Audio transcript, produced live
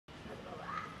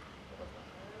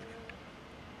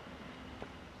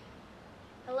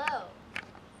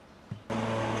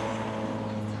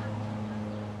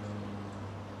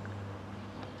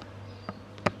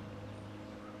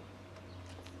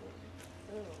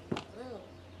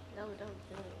don't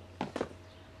think.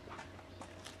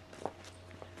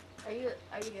 Are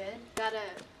you good? Gotta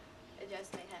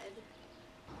adjust my head.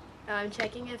 I'm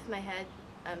checking if my head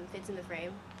fits in the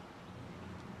frame.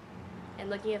 And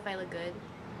looking if I look good.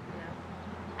 No.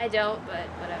 I don't, but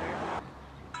whatever.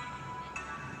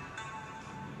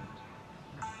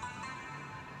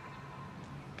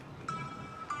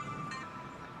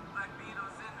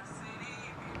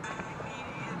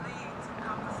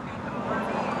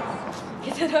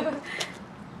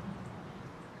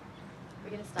 We're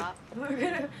gonna stop.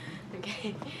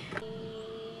 Okay.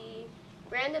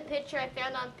 Random picture I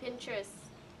found on Pinterest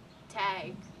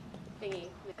tag thingy.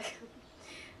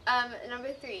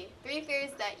 Number 3. 3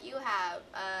 fears that you have.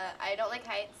 I don't like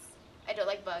heights. I don't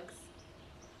like bugs.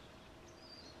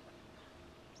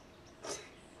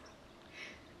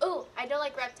 Oh, I don't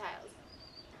like reptiles.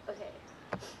 Okay.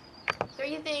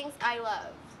 3 things I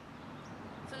love.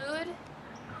 Food,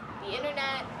 the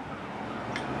internet,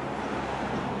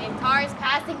 and cars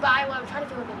passing by while I'm trying to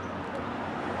film a video.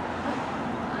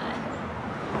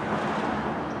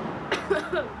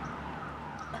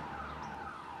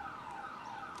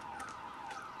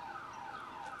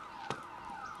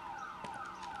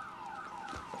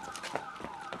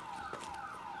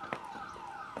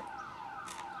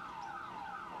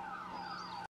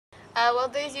 Well,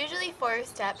 there's usually 4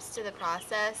 steps to the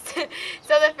process.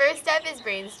 So the first step is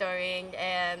brainstorming,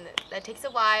 and that takes a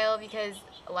while because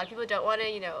a lot of people don't want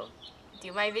to,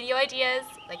 do my video ideas,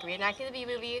 like reenacting the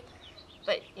B-movie,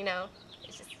 but,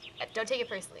 it's just, don't take it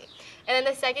personally. And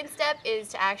then the second step is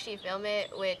to actually film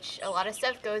it, which a lot of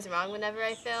stuff goes wrong whenever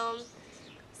I film,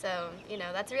 so,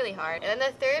 that's really hard. And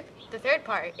then the third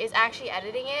part is actually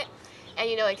editing it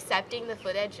and, accepting the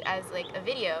footage as, like, a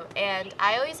video. And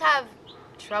I always have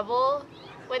trouble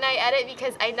when I edit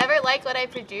because I never like what I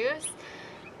produce,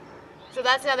 so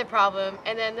that's another problem.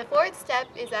 And then the 4th step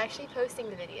is actually posting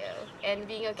the video and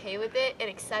being okay with it and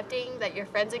accepting that your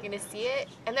friends are going to see it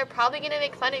and they're probably going to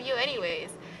make fun of you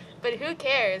anyways, but who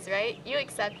cares, right? You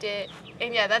accept it,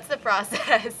 and yeah, that's the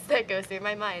process that goes through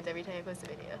my mind every time I post a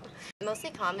video. Mostly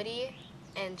comedy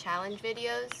and challenge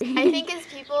videos. I think as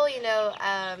people,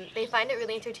 they find it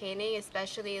really entertaining,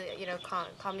 especially,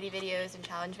 comedy videos and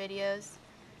challenge videos.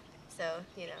 So,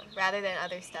 rather than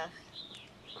other stuff.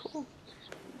 Cool.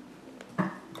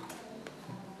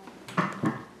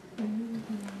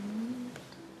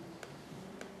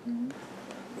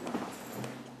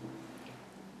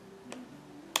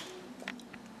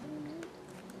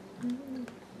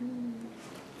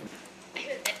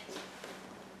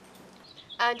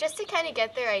 Just to kind of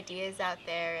get their ideas out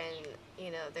there and,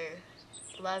 their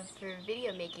love for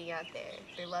video making out there,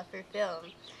 their love for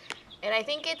film. And I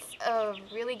think it's a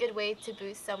really good way to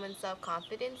boost someone's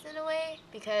self-confidence in a way,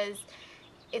 because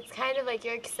it's kind of like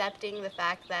you're accepting the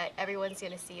fact that everyone's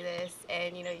going to see this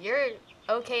and, you're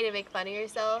okay to make fun of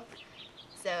yourself.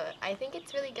 So I think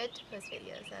it's really good to post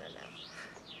videos. I don't know.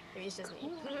 Maybe it's just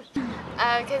me.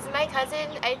 Because my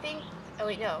cousin,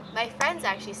 my friends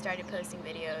actually started posting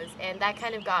videos, and that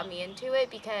kind of got me into it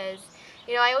because,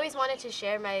 I always wanted to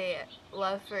share my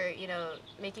love for,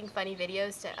 making funny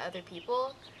videos to other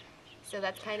people. So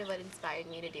that's kind of what inspired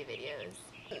me to do videos.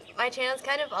 My channel's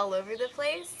kind of all over the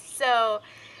place, so,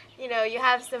 you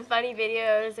have some funny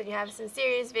videos, and you have some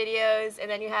serious videos, and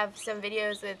then you have some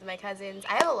videos with my cousins.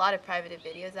 I have a lot of private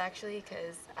videos, actually,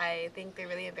 because I think they're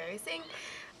really embarrassing.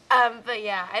 But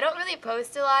yeah, I don't really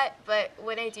post a lot, but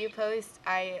when I do post,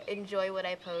 I enjoy what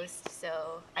I post,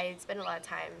 so I spend a lot of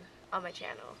time on my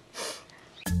channel.